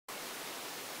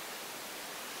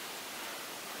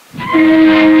Meet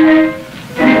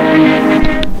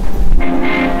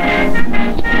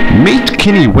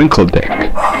Kinney Whinkeldhik,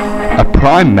 a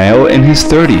prime male in his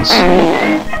 30s.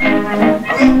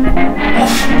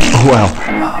 Well,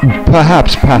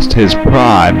 perhaps past his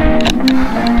prime.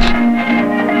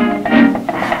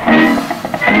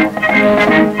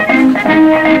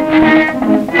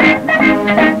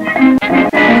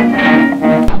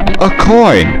 A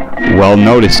coin! Well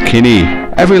noticed, Kinney.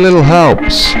 Every little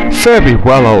helps. Fare thee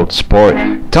well, old sport.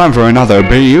 Time for another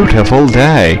beautiful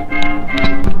day.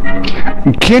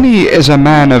 Kinney is a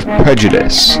man of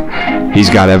prejudice. He's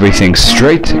got everything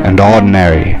straight and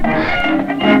ordinary.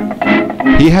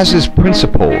 He has his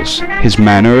principles, his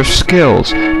manner of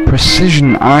skills,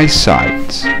 precision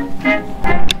eyesight.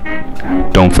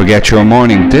 Don't forget your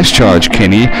morning discharge,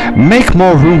 Kinney. Make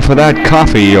more room for that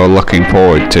coffee you're looking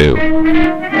forward to.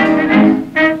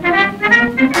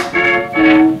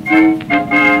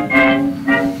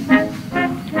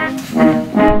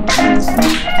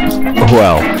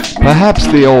 Well, perhaps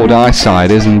the old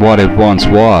eyesight isn't what it once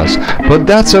was, but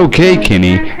that's okay,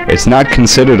 Kinney. It's not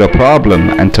considered a problem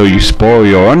until you spoil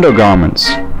your undergarments.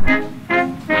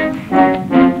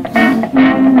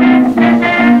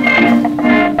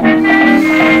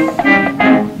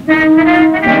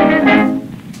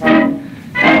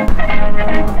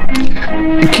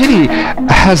 Kinney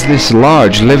has this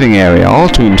large living area all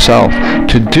to himself,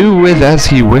 to do with as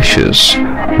he wishes.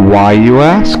 Why, you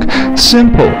ask?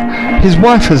 Simple. His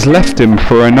wife has left him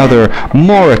for another,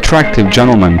 more attractive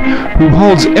gentleman who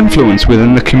holds influence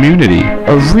within the community.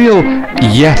 A real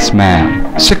yes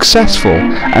man, successful,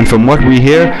 and from what we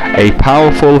hear, a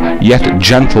powerful yet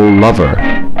gentle lover.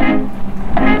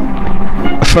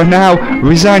 For now,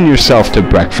 resign yourself to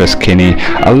breakfast, Kinney,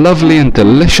 a lovely and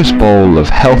delicious bowl of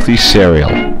healthy cereal.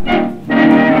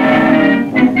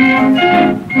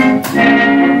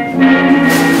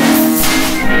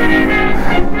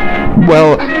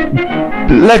 Well,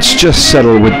 let's just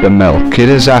settle with the milk. It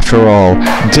is, after all,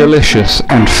 delicious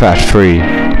and fat-free.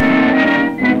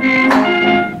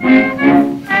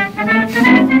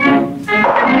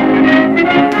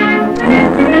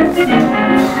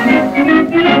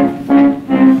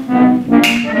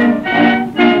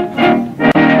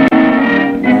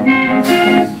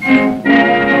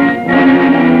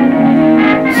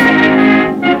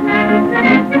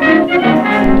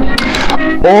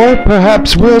 Or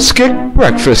perhaps we'll skip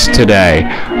breakfast today.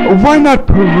 Why not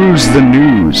peruse the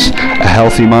news? A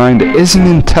healthy mind is an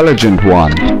intelligent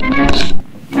one.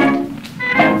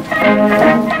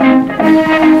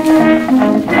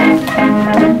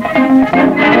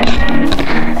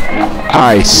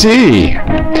 I see.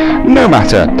 No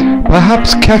matter.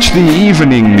 Perhaps catch the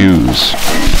evening news.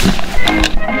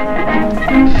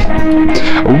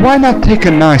 Why not take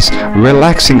a nice,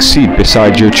 relaxing seat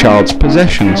beside your child's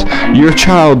possessions, your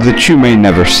child that you may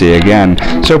never see again,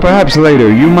 so perhaps later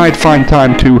you might find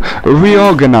time to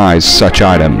reorganize such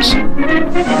items.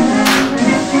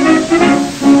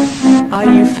 Are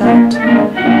you fat,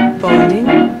 boiling,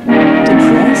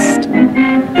 depressed,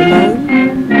 alone?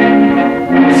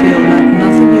 Feel like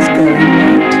nothing is going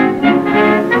right?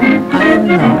 I am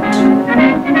not.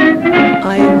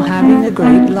 I am having a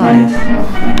great life.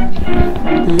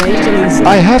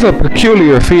 I have a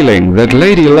peculiar feeling that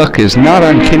Lady Luck is not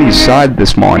on Kinney's side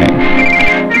this morning.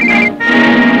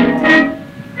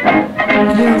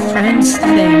 Your friends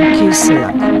think you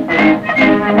suck.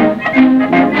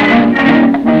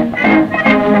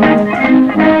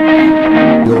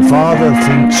 Your father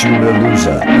thinks you're a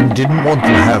loser and didn't want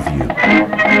to have you.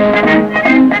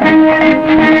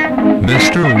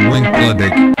 Mr.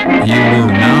 Whinkeldhik, you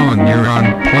are now on your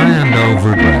unplanned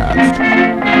overdraft.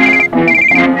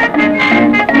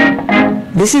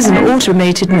 This is an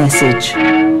automated message.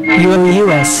 You owe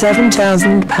US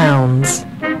 £7,000.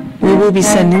 We will be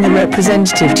sending a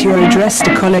representative to your address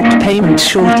to collect payment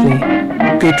shortly.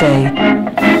 Good day.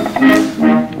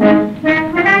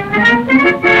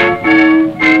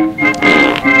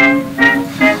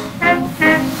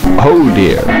 Oh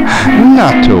dear.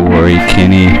 Not to worry,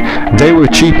 Kinney. They were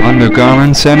cheap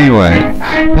undergarments anyway.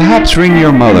 Perhaps ring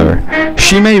your mother.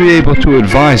 She may be able to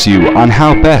advise you on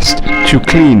how best to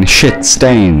clean shit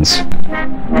stains.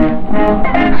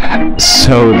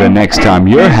 So the next time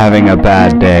you're having a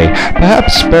bad day,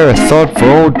 perhaps spare a thought for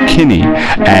old Kinney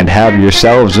and have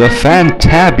yourselves a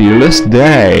fantabulous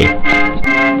day.